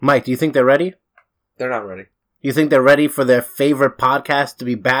Mike, do you think they're ready? They're not ready. You think they're ready for their favorite podcast to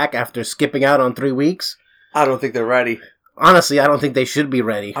be back after skipping out on 3 weeks? I don't think they're ready. Honestly, I don't think they should be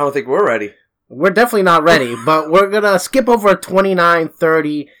ready. I don't think we're ready. We're definitely not ready, but we're going to skip over 29,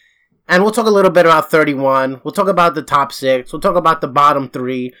 30, and we'll talk a little bit about 31. We'll talk about the top 6. We'll talk about the bottom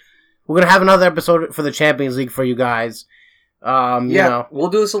 3. We're going to have another episode for the Champions League for you guys. We'll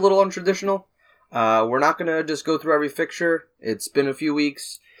do this a little untraditional. We're not going to just go through every fixture. It's been a few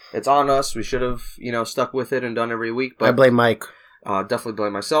weeks. It's on us. We should have, stuck with it and done every week. But I blame Mike. Definitely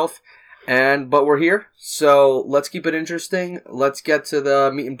blame myself. But we're here, so let's keep it interesting. Let's get to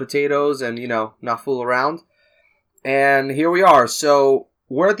the meat and potatoes and, not fool around. And here we are. So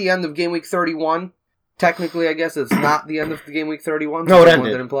we're at the end of game week 31. Technically, I guess it's not the end of the game week 31. No, it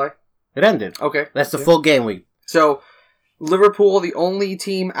ended. Didn't play? It ended. Okay. That's the full game week. So Liverpool, the only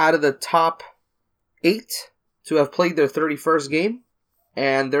team out of the top 8 to have played their 31st game.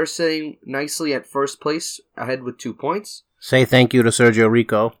 And they're sitting nicely at first place, ahead with 2 points. Say thank you to Sergio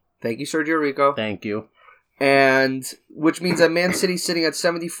Rico. Thank you, Sergio Rico. Thank you. And which means that Man City's sitting at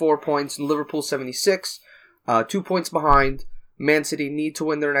 74 points and Liverpool 76, 2 points behind. Man City need to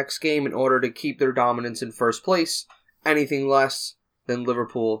win their next game in order to keep their dominance in first place. Anything less than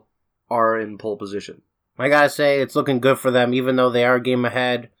Liverpool are in pole position. I gotta say, it's looking good for them, even though they are a game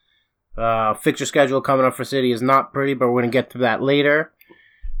ahead. Fixture schedule coming up for City is not pretty, but we're going to get to that later.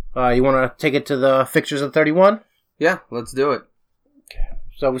 You want to take it to the fixtures of 31? Yeah, let's do it.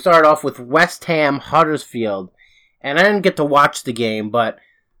 So we started off with West Ham Huddersfield, and I didn't get to watch the game, but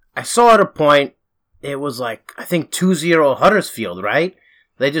I saw at a point it was I think 2-0 Huddersfield, right?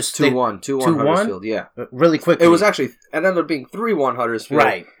 They just 2-1 Huddersfield, yeah. Really quickly. It ended up being 3-1 Huddersfield.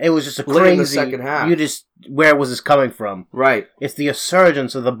 Right. It was just a late crazy. in the second half. Where was this coming from? Right. It's the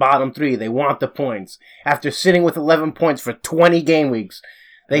resurgence of the bottom 3. They want the points. After sitting with 11 points for 20 game weeks,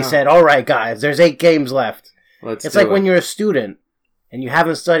 they said, all right, guys, there's 8 games left. It's like when you're a student and you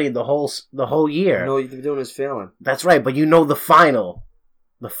haven't studied the whole year. No, you're doing is failing. That's right, but you know the final.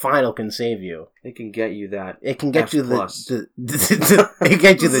 The final can save you. It can get you that. It can get F you plus. it can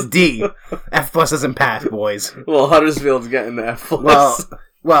get you the D. F plus doesn't pass, boys. Well, Huddersfield's getting the F plus.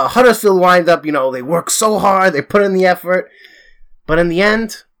 Well, Huddersfield wind up, they work so hard, they put in the effort, but in the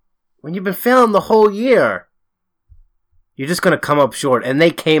end, when you've been failing the whole year, you're just going to come up short. And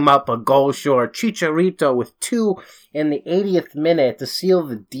they came up a goal short. Chicharito with 2 in the 80th minute to seal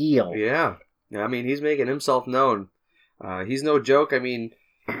the deal. Yeah. I mean, he's making himself known. He's no joke. I mean,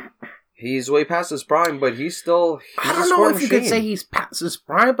 he's way past his prime, but he's I don't know if you could say he's past his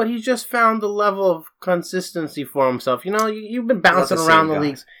prime, but he's just found a level of consistency for himself. You've been bouncing around the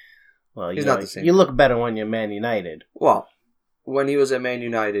leagues. Well, he's not the same. You look better when you're Man United. Well, when he was at Man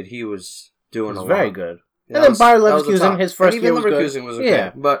United, he was doing a lot. Very good. And then Bayer Leverkusen, his first year was good. Leverkusen was okay.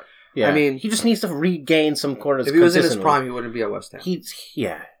 Yeah. But, I mean... He just needs to regain some quarters. If he was in his prime, he wouldn't be at West Ham. You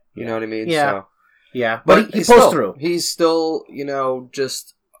know what I mean? Yeah. So, yeah. But he pulls through. He's still,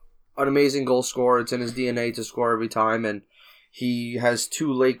 just an amazing goal scorer. It's in his DNA to score every time. And he has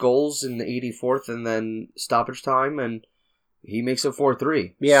 2 late goals in the 84th and then stoppage time. And he makes it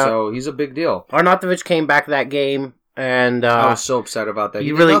 4-3. Yeah. So he's a big deal. Arnautovic came back that game. And I was so upset about that.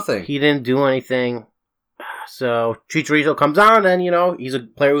 He did nothing. He didn't do anything. So Chicharito comes on, and he's a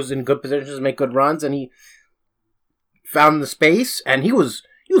player who's in good positions to make good runs, and he found the space, and he was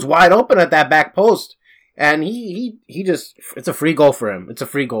wide open at that back post, and he just it's a free goal for him.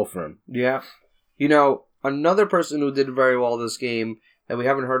 Yeah, another person who did very well this game that we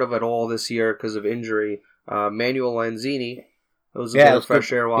haven't heard of at all this year because of injury, Manuel Lanzini. It was a bit of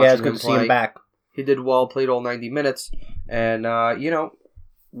fresh air watching him play. Yeah, it's good to see him back. He did well, played all 90 minutes, and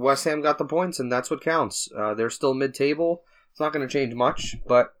West Ham got the points, and that's what counts. They're still mid-table. It's not going to change much,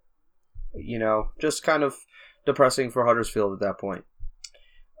 but, just kind of depressing for Huddersfield at that point.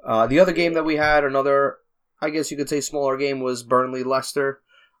 The other game that we had, another, I guess you could say smaller game, was Burnley-Leicester.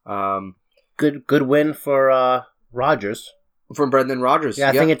 Good win for Rodgers. From Brendan Rodgers.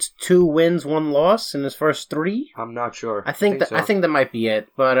 Yeah, I think it's 2 wins, 1 loss in his first 3. I'm not sure. I think that might be it,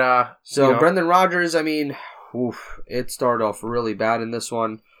 but... Brendan Rodgers, I mean... it started off really bad in this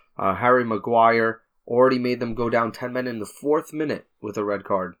one. Harry Maguire already made them go down 10 men in the 4th minute with a red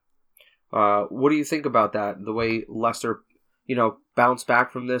card. What do you think about that? The way Leicester, bounced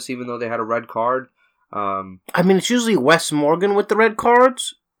back from this even though they had a red card? I mean, it's usually Wes Morgan with the red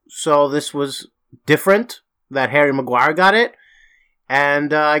cards, so this was different that Harry Maguire got it.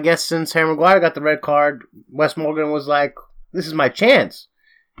 And I guess since Harry Maguire got the red card, Wes Morgan was like, this is my chance.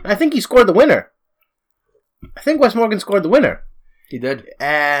 And I think he scored the winner. I think Wes Morgan scored the winner. He did.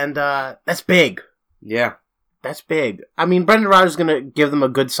 And that's big. Yeah. That's big. I mean, Brendan Rodgers is going to give them a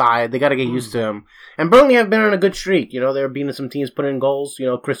good side. They got to get used to him. And Burnley have been on a good streak. They're beating some teams, putting in goals.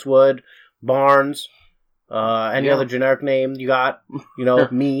 Chris Wood, Barnes, any other generic name you got.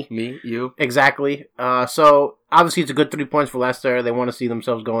 Me. Me, you. Exactly. So, obviously, it's a good 3 points for Leicester. They want to see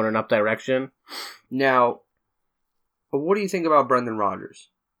themselves going in an up direction. Now, what do you think about Brendan Rodgers?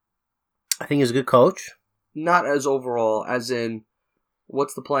 I think he's a good coach. Not as overall, as in,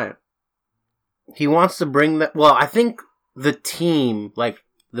 what's the plan? He wants to bring that. Well, I think the team, like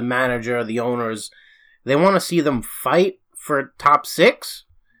the manager, the owners, they want to see them fight for top 6,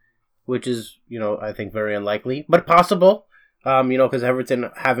 which is, I think very unlikely, but possible. Because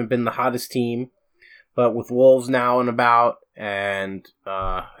Everton haven't been the hottest team, but with Wolves now and about, and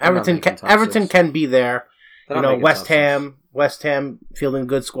Everton can be there. West Ham fielding a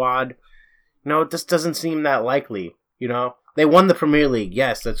good squad. It just doesn't seem that likely. They won the Premier League.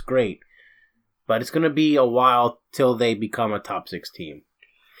 Yes, that's great. But it's going to be a while till they become a top 6 team.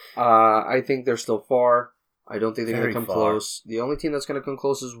 I think they're still far. I don't think they're going to come close. The only team that's going to come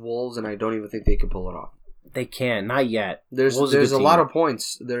close is Wolves, and I don't even think they can pull it off. They can't. Not yet. There's a lot of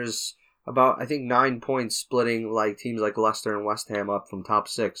points. There's about, I think, 9 points splitting like teams like Leicester and West Ham up from top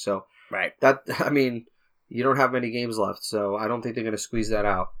 6. So right. You don't have many games left, so I don't think they're going to squeeze that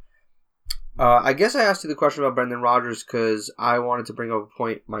out. I guess I asked you the question about Brendan Rodgers because I wanted to bring up a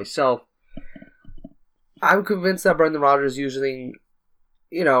point myself. I'm convinced that Brendan Rodgers using,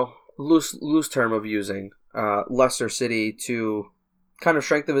 loose term of using Leicester City to kind of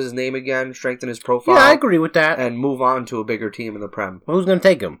strengthen his name again, strengthen his profile. Yeah, I agree with that. And move on to a bigger team in the Prem. Well, who's going to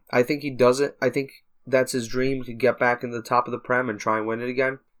take him? I think he does it. I think that's his dream to get back in the top of the Prem and try and win it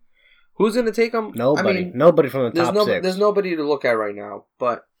again. Who's going to take him? Nobody. Nobody from the top 6. There's nobody to look at right now.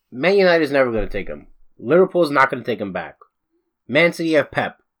 But Man United is never going to take him. Liverpool's not going to take him back. Man City have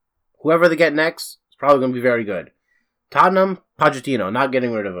Pep. Whoever they get next is probably going to be very good. Tottenham, Pochettino, not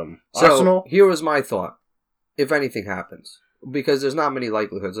getting rid of him. So, Arsenal. Here was my thought. If anything happens. Because there's not many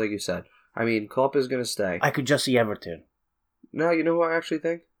likelihoods, like you said. I mean, Klopp is going to stay. I could just see Everton. No, you know who I actually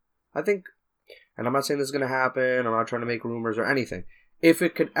think? I think, and I'm not saying this is going to happen, I'm not trying to make rumors or anything. If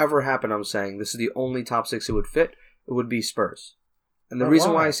it could ever happen, I'm saying, this is the only top 6 it would fit, it would be Spurs. And the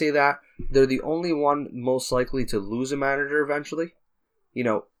reason why I say that, they're the only one most likely to lose a manager eventually.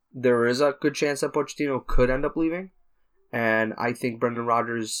 There is a good chance that Pochettino could end up leaving. And I think Brendan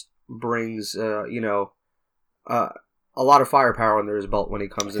Rodgers brings, a lot of firepower under his belt when he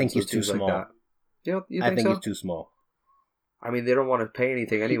comes into teams like that. I think he's too small. I mean, they don't want to pay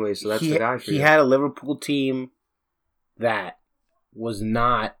anything anyway, so that's the guy for you. He had a Liverpool team that was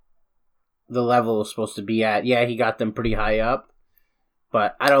not the level it was supposed to be at. Yeah, he got them pretty high up,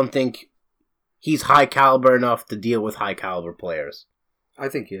 but I don't think he's high caliber enough to deal with high caliber players. I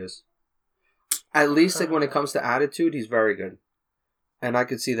think he is. At least when it comes to attitude, he's very good. And I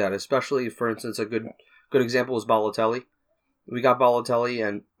could see that, especially, for instance, a good example is Balotelli. We got Balotelli,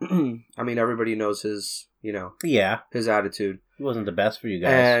 and I mean, everybody knows his, his attitude. He wasn't the best for you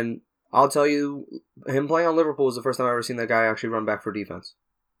guys. And I'll tell you, him playing on Liverpool was the first time I've ever seen that guy actually run back for defense.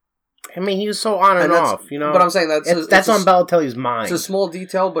 I mean, he was so on and off, But I'm saying that's on Balotelli's mind. It's a small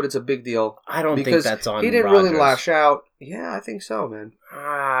detail, but it's a big deal. I don't think that's on. He didn't Rodgers. really lash out. Yeah, I think so, man.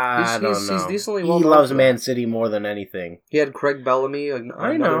 I don't know. He's decently well. He loves Man City more than anything. He had Craig Bellamy,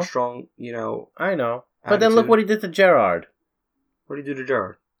 another strong, I know. But then look what he did to Gerrard. What did he do to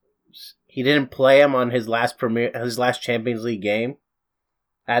Gerrard? He didn't play him on his last Champions League game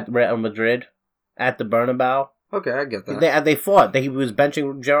at Real Madrid at the Bernabeu. Okay, I get that. They fought. He was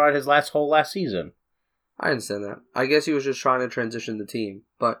benching Gerrard his last season. I understand that. I guess he was just trying to transition the team.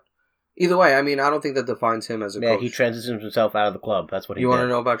 But either way, I mean, I don't think that defines him as a coach. Yeah, he transitioned himself out of the club. That's what he did. You want to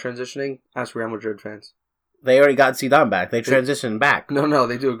know about transitioning? Ask Real Madrid fans. They already got Zidane back. They transitioned back. No,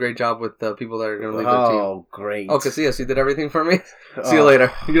 they do a great job with the people that are going to leave their team. Oh, great. Oh, Casillas, he did everything for me? See you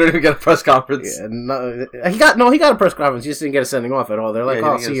later. You don't even get a press conference. Yeah, he got a press conference. He just didn't get a sending off at all. They're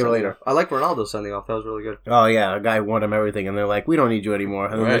like, see you later. I like Ronaldo sending off. That was really good. Oh, yeah. A guy won him everything, and they're like, we don't need you anymore.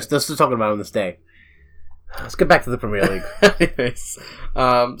 And they're still talking about him this day. Let's get back to the Premier League. Anyways.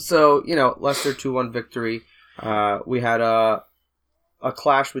 So, Leicester 2-1 victory. We had a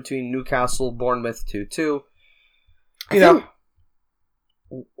clash between Newcastle, Bournemouth 2-2.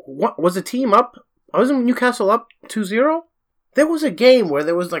 What was the team up? Wasn't Newcastle up 2-0? There was a game where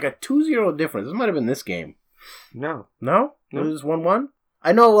there was like a 2-0 difference. This might have been this game. No? It was 1-1?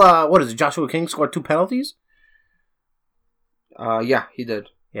 I know, what is it? Joshua King scored 2 penalties? Yeah, he did.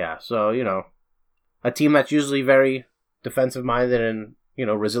 Yeah, so, a team that's usually very defensive-minded and,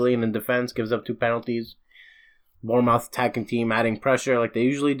 resilient in defense gives up 2 penalties. Bournemouth attacking team adding pressure like they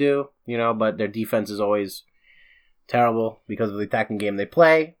usually do, but their defense is always terrible because of the attacking game they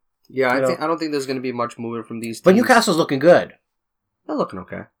play. Yeah, I don't think there's going to be much movement from these teams. But Newcastle's looking good. They're looking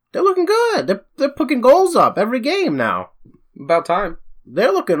okay. They're looking good. They're putting goals up every game now. About time.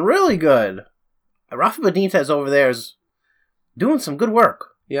 They're looking really good. Rafa Benitez over there is doing some good work.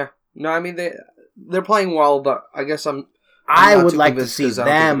 Yeah. No, I mean they're playing well, but I guess I would like to see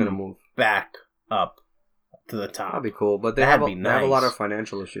them move back up to the top. That'd be cool, but they have a lot of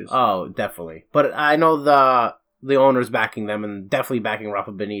financial issues. Oh, definitely. But I know the owner's backing them and definitely backing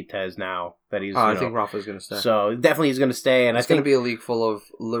Rafa Benitez now that he's. I think Rafa's going to stay. So definitely he's going to stay, and it's going to be a league full of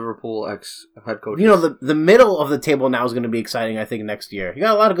Liverpool ex-head coaches. You know, the middle of the table now is going to be exciting. I think next year you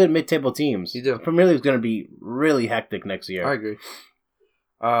got a lot of good mid-table teams. You do. The Premier League is going to be really hectic next year. I agree.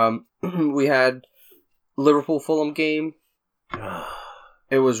 We had Liverpool-Fulham game.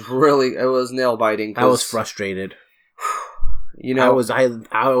 It was nail biting. I was frustrated. You know, I was.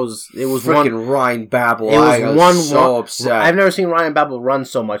 It was freaking Ryan Babel. I was so upset. I've never seen Ryan Babel run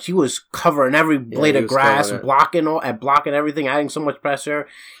so much. He was covering every blade of grass, blocking everything, adding so much pressure.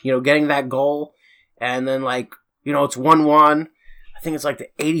 You know, getting that goal, and then it's 1-1. I think it's like the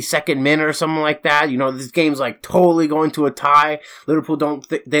 82nd minute or something like that. You know, this game's like totally going to a tie. Liverpool don't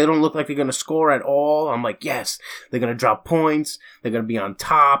look like they're going to score at all. I'm like, yes, they're going to drop points. They're going to be on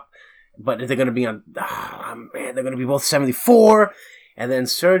top. But they're going to be on... Oh, man, they're going to be both 74. And then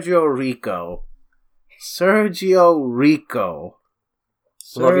Sergio Rico. Love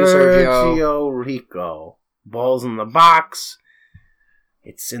you, Sergio Rico. Ball's in the box.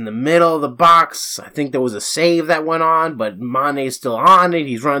 It's in the middle of the box. I think there was a save that went on, but Mane's still on it.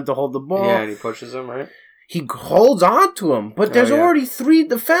 He's running to hold the ball. Yeah, and he pushes him, right? He holds on to him, but there's already 3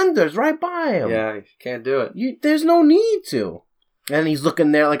 defenders right by him. Yeah, you can't do it. There's no need to. And he's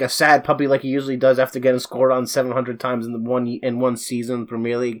looking there like a sad puppy like he usually does after getting scored on 700 times in one season in the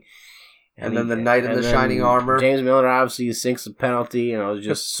Premier League. And then the knight in the shining armor. James Milner obviously sinks a penalty, and it was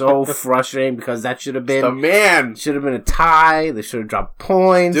just so frustrating because that should have been... the man! Should have been a tie. They should have dropped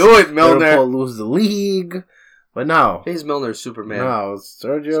points. Do it, Milner! Liverpool lose the league. But no. James Milner's Superman. No,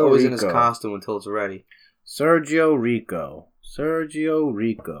 Sergio Rico. He's always in his costume until it's ready. Sergio Rico.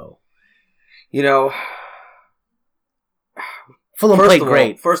 You know... Fulham played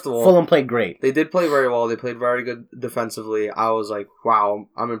great. First of all, Fulham played great. They did play very well. They played very good defensively. I was like, wow,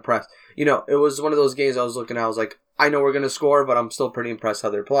 I'm impressed. You know, it was one of those games I was looking at. I was like, I know we're going to score, but I'm still pretty impressed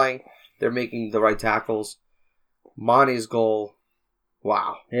how they're playing. They're making the right tackles. Mane's goal,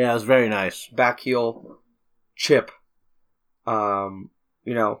 wow. Yeah, it was very nice. Back heel, chip. You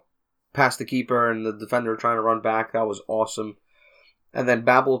know, past the keeper and the defender trying to run back. That was awesome. And then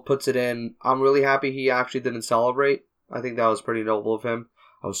Babel puts it in. I'm really happy he actually didn't celebrate. I think that was pretty noble of him.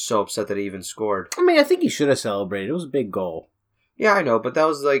 I was so upset that he even scored. I mean, I think he should have celebrated. It was a big goal. Yeah, I know, but that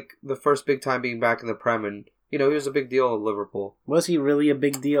was like the first big time being back in the Prem, and you know he was a big deal at Liverpool. Was he really a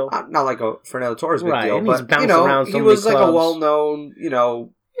big deal? Not like a Fernando Torres big deal, and but you know he was like a well-known,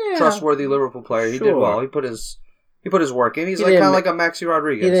 trustworthy Liverpool player. He did well. He put his work in. He's like kind of like a Maxi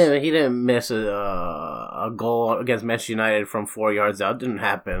Rodriguez. He didn't miss a goal against Manchester United from 4 yards out. It didn't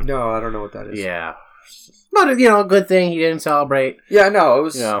happen. No, I don't know what that is. Yeah. But, a good thing he didn't celebrate. Yeah, no, it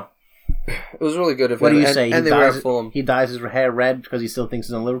was... It was really good of him. What do you say? He dyes his hair red because he still thinks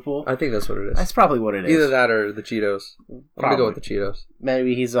he's in Liverpool? I think that's what it is. That's probably what it is. Either that or the Cheetos. I'm going to go with the Cheetos.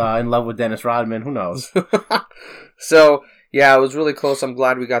 Maybe he's in love with Dennis Rodman. Who knows? So, yeah, it was really close. I'm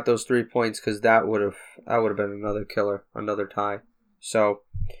glad we got those 3 points because that would have been another killer, another tie. So,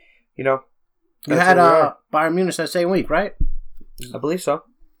 you had Bayern Munich that same week, right? I believe so.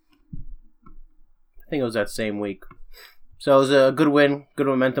 I think it was that same week. So it was a good win, good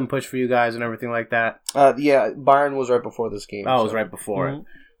momentum push for you guys and everything like that. Yeah, Bayern was right before this game. Oh, it was right before it.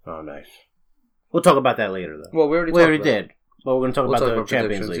 Oh, nice. We'll talk about that later, though. Well, we already did. Well, we're going to talk about the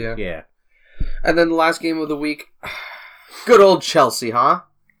Champions League. Yeah. And then the last game of the week, good old Chelsea, huh?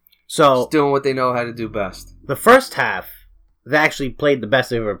 So just doing what they know how to do best. The first half, they actually played the best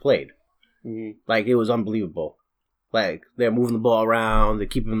they've ever played. Mm-hmm. Like, it was unbelievable. Like, they're moving the ball around, they're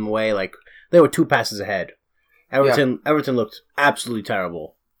keeping them away. Like, they were 2 passes ahead. Everton looked absolutely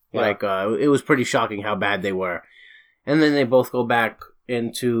terrible. Yeah. Like, it was pretty shocking how bad they were. And then they both go back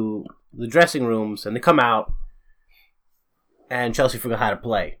into the dressing rooms, and they come out, and Chelsea forgot how to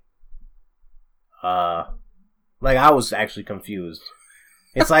play. Like, I was actually confused.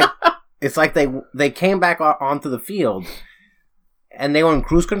 It's like they came back onto the field, and they were in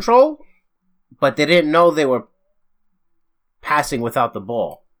cruise control, but they didn't know they were passing without the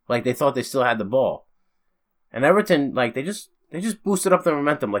ball. Like, they thought they still had the ball. And Everton, like, they just boosted up their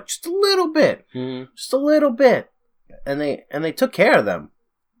momentum, like, just a little bit. Mm-hmm. Just a little bit. And they took care of them.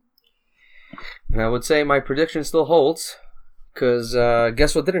 And I would say my prediction still holds, because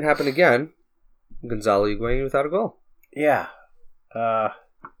guess what didn't happen again? Gonzalo Higuain without a goal. Yeah.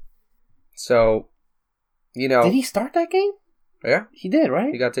 So, Did he start that game? Yeah. He did,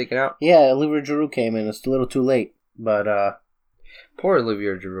 right? He got taken out? Yeah, Olivier Giroud came in. It's a little too late. But, poor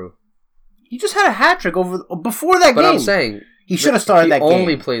Olivier Giroud. He just had a hat-trick before that game. But I'm saying... He should have started that game. He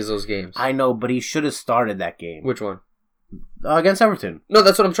only plays those games. I know, but he should have started that game. Which one? Against Everton. No,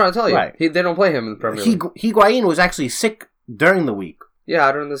 that's what I'm trying to tell you. Right. They don't play him in the Premier League. Higuain was actually sick during the week. Yeah,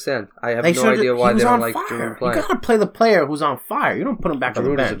 I don't understand. I have no idea why they don't like Giroud playing. You gotta play the player who's on fire. You don't put him back on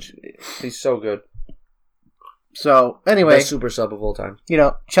the bench. He's so good. So, anyway. Best super sub of all time.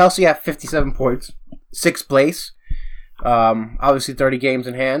 Chelsea have 57 points. 6th place. Obviously 30 games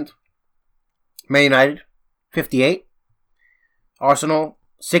in hand. Man United, 58. Arsenal,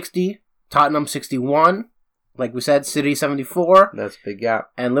 60. Tottenham, 61. Like we said, City, 74. That's a big gap.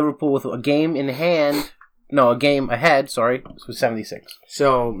 And Liverpool with a game in hand. No, a game ahead, sorry. So 76.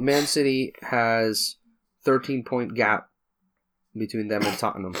 So, Man City has 13-point gap between them and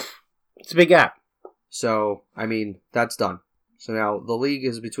Tottenham. It's a big gap. So, I mean, that's done. So now the league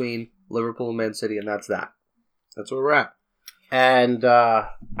is between Liverpool and Man City, and that's that. That's where we're at. And the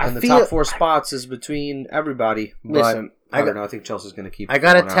top 4 spots is between everybody. Listen, I don't know. I think Chelsea's going to keep. I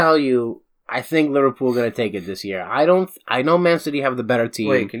gotta tell you, I think Liverpool are going to take it this year. I know Man City have the better team.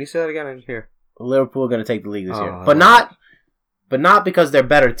 Wait, can you say that again? I didn't hear. Liverpool are going to take the league this year, but not because they're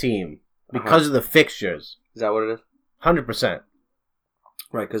better team. Because of the fixtures. Is that what it is? 100%.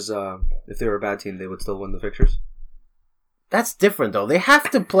 Right, because if they were a bad team, they would still win the fixtures. That's different, though. They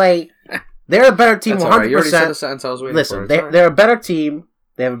have to play. They're a better team, 100%. Right. You already said the sentence I was waiting for. Listen, they're a better team.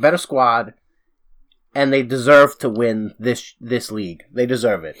 They have a better squad, and they deserve to win this league. They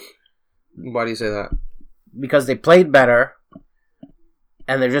deserve it. Why do you say that? Because they played better,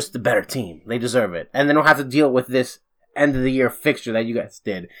 and they're just the better team. They deserve it, and they don't have to deal with this end of the year fixture that you guys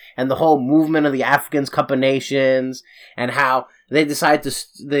did, and the whole movement of the Africans Cup of Nations, and how they decide to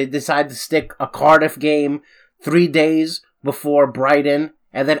stick a Cardiff game 3 days before Brighton,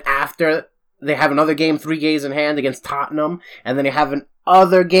 and then after they have another game 3 days in hand against Tottenham, and then they have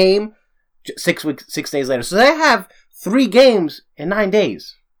another game 6 days later. So they have 3 games in 9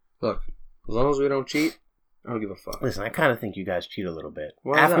 days. Look, as long as we don't cheat, I don't give a fuck. Listen, I kind of think you guys cheat a little bit.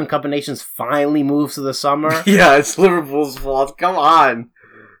 Why African Cup of Nations finally moves to the summer. Yeah, it's Liverpool's fault. Come on.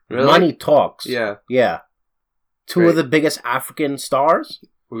 Really? Money talks. Yeah. Yeah. Two of the biggest African stars.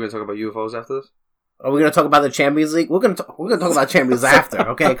 We're going to talk about UFOs after this? Are we going to talk about the Champions League? We're going to talk about Champions after,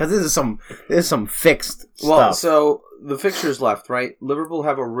 okay? Because this is some fixed stuff. Well, so the fixtures left, right? Liverpool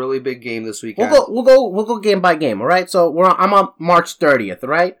have a really big game this weekend. We'll go game by game, all right? So I'm on March 30th,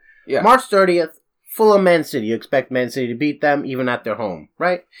 right? Yeah. March 30th, Fulham, Man City. You expect Man City to beat them even at their home,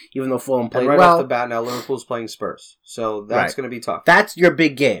 right? Even though Fulham played well. Right off the bat, now Liverpool's playing Spurs. So that's going to be tough. That's your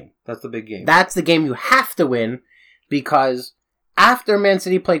big game. That's the big game. That's the game you have to win because after Man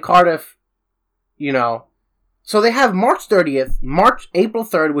City play Cardiff, so they have March 30th, April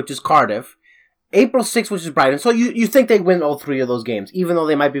 3rd, which is Cardiff, April 6th, which is Brighton. So you think they win all 3 of those games, even though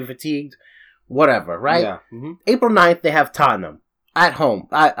they might be fatigued, whatever, right? Yeah. Mm-hmm. April 9th, they have Tottenham at home.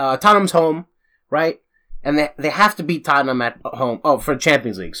 Tottenham's home, right? And they have to beat Tottenham at home. Oh, for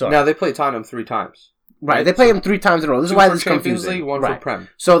Champions League, sorry. Now, they play Tottenham 3 times. Right, they play them 3 times in a row. This is why this is confusing. League, 1 for Prem.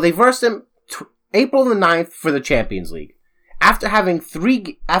 So they versed them April the 9th for the Champions League. After having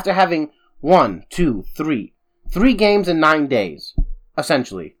 3 games in 9 days,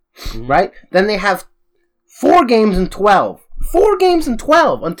 essentially, right? Then they have 4 games in 12. 4 games in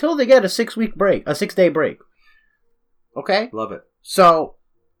 12 until they get a 6-week break, a 6-day break. Okay? Love it. So,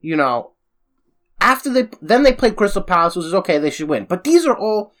 after they play Crystal Palace, which is okay, they should win. But these are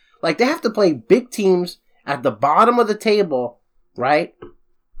all, they have to play big teams at the bottom of the table, right?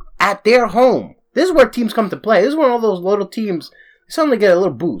 At their home. This is where teams come to play. This is where all those little teams suddenly get a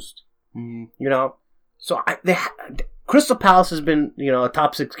little boost. So Crystal Palace has been, a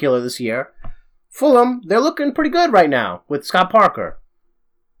top 6 killer this year. Fulham, they're looking pretty good right now with Scott Parker,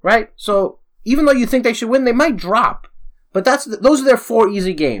 right? So even though you think they should win, they might drop. But those are their 4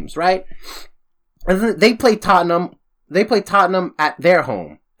 easy games, right? And then they play Tottenham. They play Tottenham at their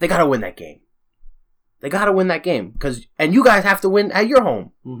home. They gotta win that game. And you guys have to win at your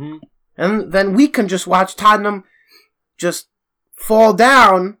home. Mm-hmm. And then we can just watch Tottenham just fall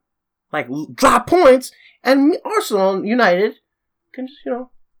down, drop points, and Arsenal and United can just,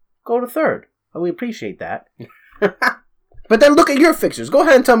 go to 3rd. We appreciate that. But then look at your fixtures. Go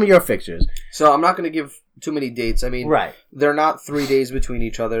ahead and tell me your fixtures. So I'm not going to give too many dates. I mean, right. They're not 3 days between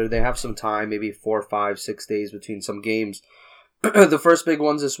each other. They have some time, maybe 4, 5, 6 days between some games. The first big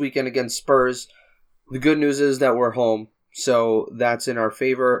one's this weekend against Spurs. The good news is that we're home, so that's in our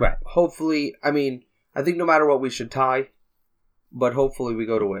favor. Right. Hopefully, I think no matter what, we should tie, but hopefully we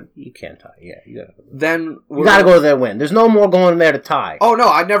go to win. You can't tie, yeah. You gotta go there to win. There's no more going there to tie. Oh, no,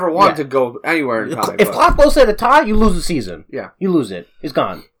 I never wanted to go anywhere and tie. If Klopp goes there to tie, you lose the season. Yeah. You lose it. It's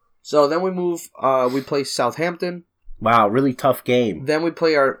gone. So then we move, we play Southampton. Wow, really tough game. Then we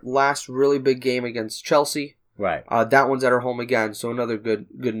play our last really big game against Chelsea. Right. That one's at our home again, so another good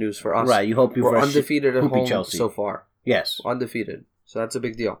news for us. Right, you hope we're undefeated at home Chelsea. so far. Yes. Undefeated. So that's a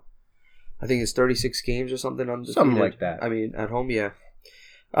big deal. I think it's 36 games or something undefeated. Something like that. At home, yeah.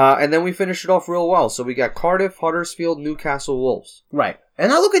 And then we finish it off real well. So we got Cardiff, Huddersfield, Newcastle, Wolves. Right. And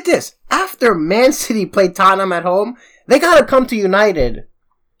now look at this. After Man City played Tottenham at home, they got to come to United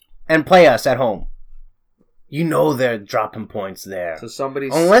and play us at home. You know they're dropping points there. So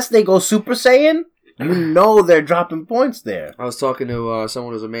unless they go Super Saiyan, you know they're dropping points there. I was talking to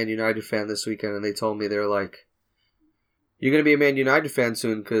someone who's a Man United fan this weekend, and they told me they're like, "You're going to be a Man United fan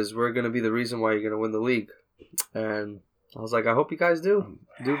soon because we're going to be the reason why you're going to win the league." And I was like, "I hope you guys do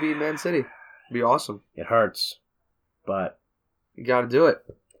beat Man City. It'd be awesome." It hurts, but you got to do it.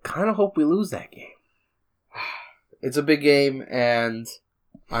 Kind of hope we lose that game. It's a big game, and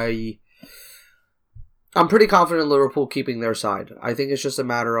I'm pretty confident in Liverpool keeping their side. I think it's just a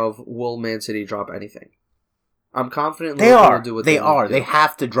matter of will Man City drop anything. I'm confident Liverpool will do what they are. They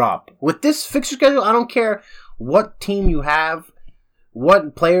have to drop. With this fixture schedule, I don't care what team you have,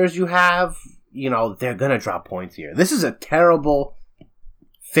 what players you have, they're going to drop points here. This is a terrible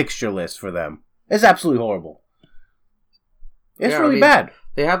fixture list for them. It's absolutely horrible. It's really bad.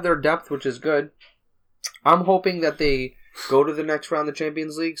 They have their depth, which is good. I'm hoping that they go to the next round of the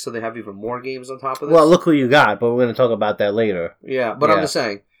Champions League, so they have even more games on top of this. Well, look who you got, but we're going to talk about that later. Yeah, but I'm just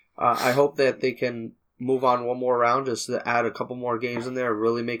saying, I hope that they can move on one more round just to add a couple more games in there and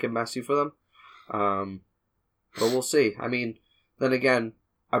really make it messy for them. But we'll see. Then again,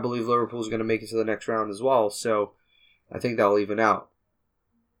 I believe Liverpool's going to make it to the next round as well, so I think that'll even out.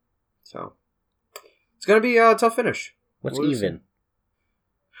 So, it's going to be a tough finish. What's even?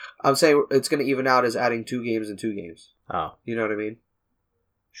 I'm saying it's going to even out as adding 2 games and 2 games. Oh. You know what I mean?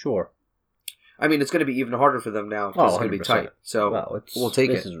 Sure. It's going to be even harder for them now because it's going to be tight. So we'll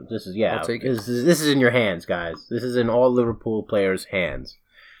take it. This is in your hands, guys. This is in all Liverpool players' hands.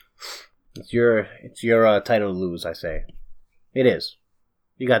 It's your title to lose, I say. It is.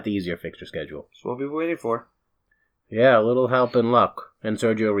 You got the easier fixture schedule. That's what we'll be waiting for. Yeah, a little help and luck. And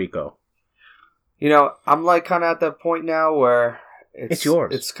Sergio Rico. I'm kind of at that point now where it's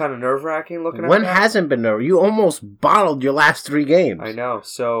yours. It's kind of nerve-wracking looking at it. When hasn't been nerve? You almost bottled your last 3 games. I know.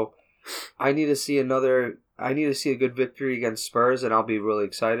 So I need to see a good victory against Spurs, and I'll be really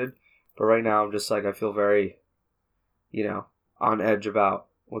excited. But right now, I'm just I feel very, on edge about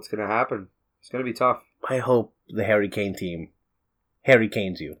what's going to happen. It's going to be tough. I hope the Harry Kane team Harry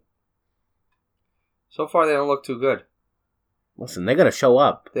Kane's you. So far, they don't look too good. Listen, they're going to show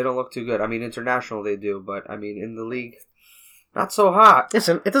up. They don't look too good. International they do, but in the league, not so hot.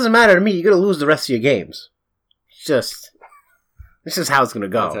 Listen, it doesn't matter to me. You're going to lose the rest of your games. This is how it's going to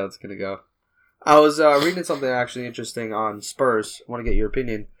go. That's how it's going to go. I was reading something actually interesting on Spurs. I want to get your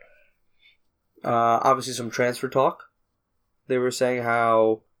opinion. Obviously, some transfer talk. They were saying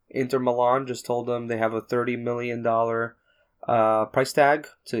how Inter Milan just told them they have a $30 million price tag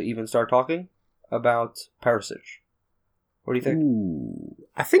to even start talking about Perisic. What do you think? Ooh,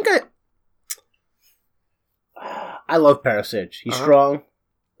 I think I love Perisic. He's strong.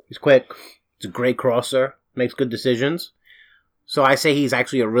 He's quick. He's a great crosser. Makes good decisions. So I say he's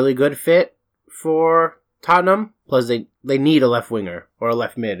actually a really good fit for Tottenham. Plus, they need a left winger or a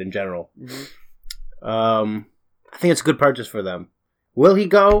left mid in general. Mm-hmm. I think it's a good purchase for them. Will he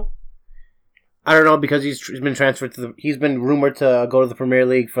go? I don't know, because he's been transferred to he's been rumored to go to the Premier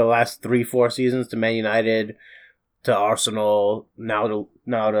League for the last 3-4 seasons, to Man United, to Arsenal, now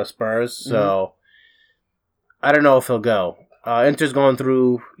to Spurs. So I don't know if he'll go. Inter's going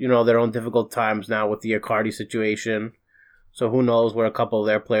through their own difficult times now with the Icardi situation. So who knows where a couple of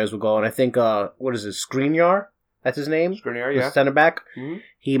their players will go. And I think, what is it, Skriniar? That's his name? Skriniar, yeah. The center back. Mm-hmm.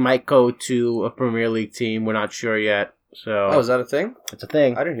 He might go to a Premier League team. We're not sure yet. So is that a thing? It's a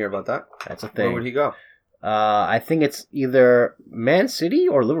thing. I didn't hear about that. That's a thing. Where would he go? I think it's either Man City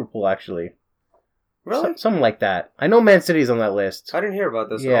or Liverpool, actually. Really? Something like that. I know Man City's on that list. I didn't hear about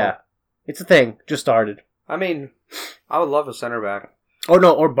this at all. It's a thing. Just started. I would love a center back. Oh,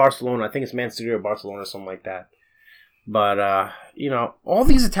 no, or Barcelona. I think it's Man City or Barcelona or something like that. But, all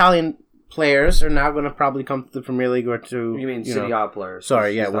these Italian players are now going to probably come to the Premier League or to... You mean Serie A players?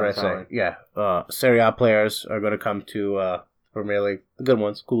 Sorry, yeah, what did I say? Yeah, Serie A players are going to come to Premier League. The good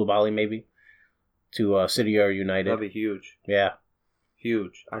ones. Koulibaly, maybe. to City or United. That'd be huge. Yeah.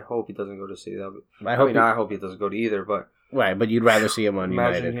 Huge. I hope he doesn't go to City. I hope he doesn't go to either, but... Right, but you'd rather see him on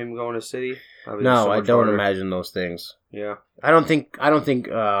Imagine United. him going to City? No, so I don't imagine those things. Yeah. I don't think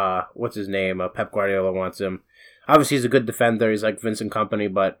what's his name? Pep Guardiola wants him. Obviously, he's a good defender. He's like Vincent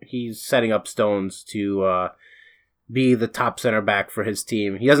Kompany, but he's setting up stones to be the top center back for his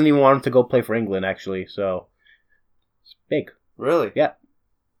team. He doesn't even want him to go play for England, actually, so it's big. Really? Yeah.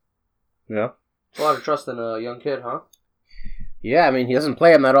 Yeah. A lot of trust in a young kid, huh? Yeah, I mean, he doesn't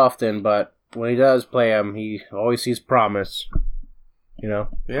play him that often, but when he does play him, he always sees promise. You know?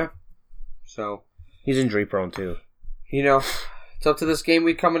 Yeah. So. He's injury prone, too. You know, it's up to this game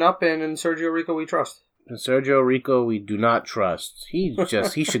week coming up, and in Sergio Rico we trust. And Sergio Rico we do not trust. He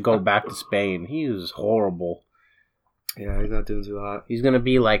should go back to Spain. He is horrible. Yeah, he's not doing too hot. He's going to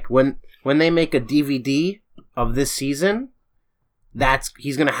be like, when they make a DVD of this season,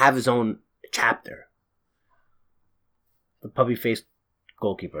 he's going to have his own chapter. The puppy-faced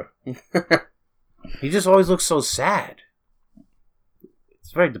goalkeeper. He just always looks so sad.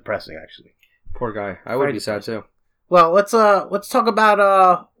 It's very depressing, actually. Poor guy. I would be sad too. Well, let's talk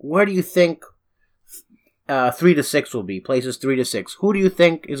about where do you think 3 to 6 will be? Places 3 to 6. Who do you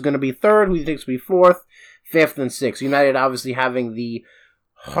think is going to be third? Who do you think is going to be 4th, 5th, and 6th? United obviously having the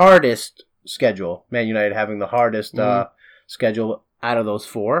hardest schedule. Man United having the hardest schedule out of those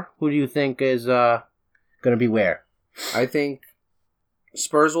 4. Who do you think is going to be where? I think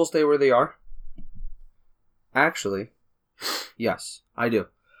Spurs will stay where they are. Actually, yes, I do.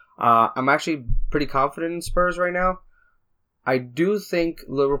 I'm actually pretty confident in Spurs right now. I do think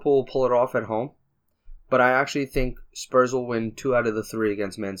Liverpool will pull it off at home, but I actually think Spurs will win 2 out of the 3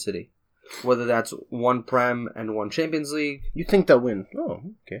 against Man City. Whether that's 1 Prem and 1 Champions League. You think they'll win? Oh,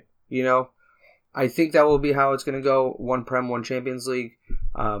 okay. You know, I think that will be how it's going to go. 1 Prem, 1 Champions League.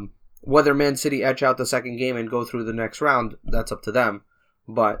 Whether Man City etch out the second game and go through the next round, that's up to them.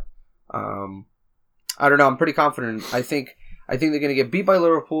 But I don't know. I'm pretty confident. I think they're going to get beat by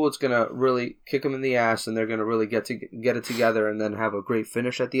Liverpool. It's going to really kick them in the ass, and they're going to really get it together and then have a great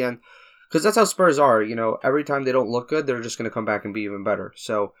finish at the end. Because that's how Spurs are. You know, every time they don't look good, they're just going to come back and be even better.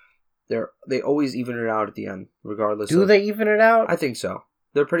 So they always even it out at the end, regardless. Do they even it out? I think so.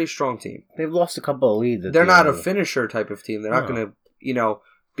 They're a pretty strong team. They've lost a couple of leads. They're not a finisher type of team. They're not going to,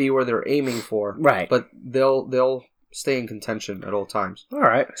 be where they're aiming for. Right. But they'll stay in contention at all times. All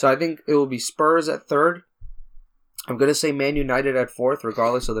right. So I think it will be Spurs at 3rd. I'm going to say Man United at 4th,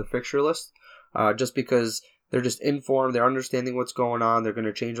 regardless of their fixture list. Just because they're just informed. They're understanding what's going on. They're going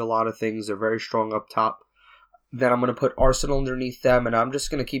to change a lot of things. They're very strong up top. Then I'm going to put Arsenal underneath them, and I'm just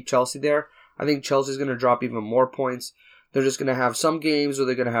going to keep Chelsea there. I think Chelsea's going to drop even more points. They're just going to have some games where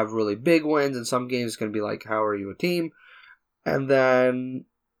they're going to have really big wins, and some games it's going to be like, how are you a team? And then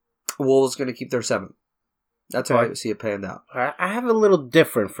Wolves going to keep their 7th. That's how I see it panned out. I have a little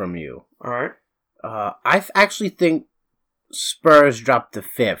different from you. All right. I actually think Spurs drop to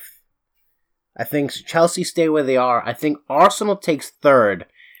 5th. I think Chelsea stay where they are. I think Arsenal takes 3rd,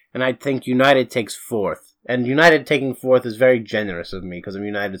 and I think United takes 4th. And United taking 4th is very generous of me because I'm a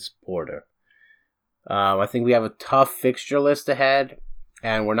United supporter. I think we have a tough fixture list ahead,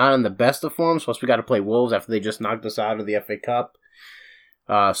 and we're not in the best of forms. Plus, we got to play Wolves after they just knocked us out of the FA Cup.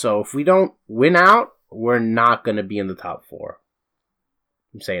 So if we don't win out, we're not going to be in the top 4.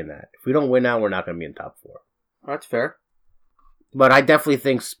 I'm saying that. If we don't win out, we're not going to be in top 4. That's fair. But I definitely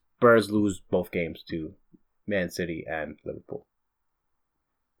think Spurs lose both games to Man City and Liverpool.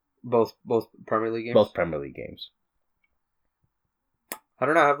 Both Premier League games? Both Premier League games. I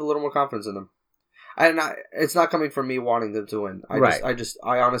don't know. I have a little more confidence in them. It's not coming from me wanting them to win.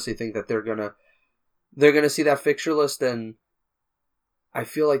 I honestly think that they're gonna see that fixture list, and I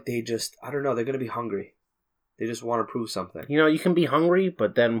feel like they're gonna be hungry. They just want to prove something. You know, you can be hungry,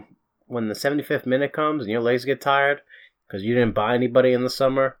 but then when the 75th minute comes and your legs get tired because you didn't buy anybody in the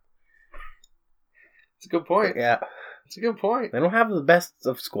summer. It's a good point. Yeah. It's a good point. They don't have the best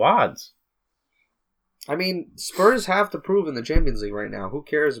of squads. I mean, Spurs have to prove in the Champions League right now. Who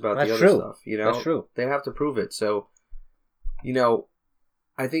cares about the other stuff? You know, that's true. They have to prove it. So, you know,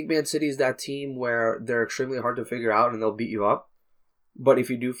 I think Man City is that team where they're extremely hard to figure out and they'll beat you up. But if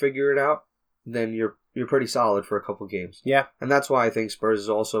you do figure it out, then you're pretty solid for a couple games. Yeah. And that's why I think Spurs is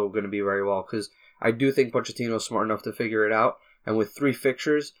also going to be very well, because I do think Pochettino's smart enough to figure it out. And with 3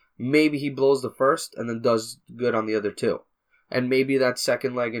 fixtures, maybe he blows the first and then does good on the other 2. And maybe that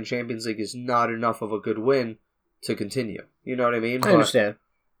second leg in Champions League is not enough of a good win to continue. You know what I mean? I understand.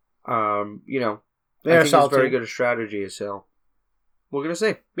 You know, I think it's very good a strategy, so we're going to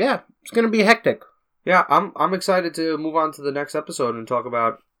see. Yeah, it's going to be hectic. Yeah, I'm excited to move on to the next episode and talk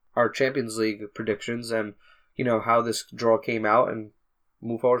about our Champions League predictions and, how this draw came out and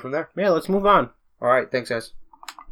move forward from there. Yeah, let's move on. All right. Thanks, guys.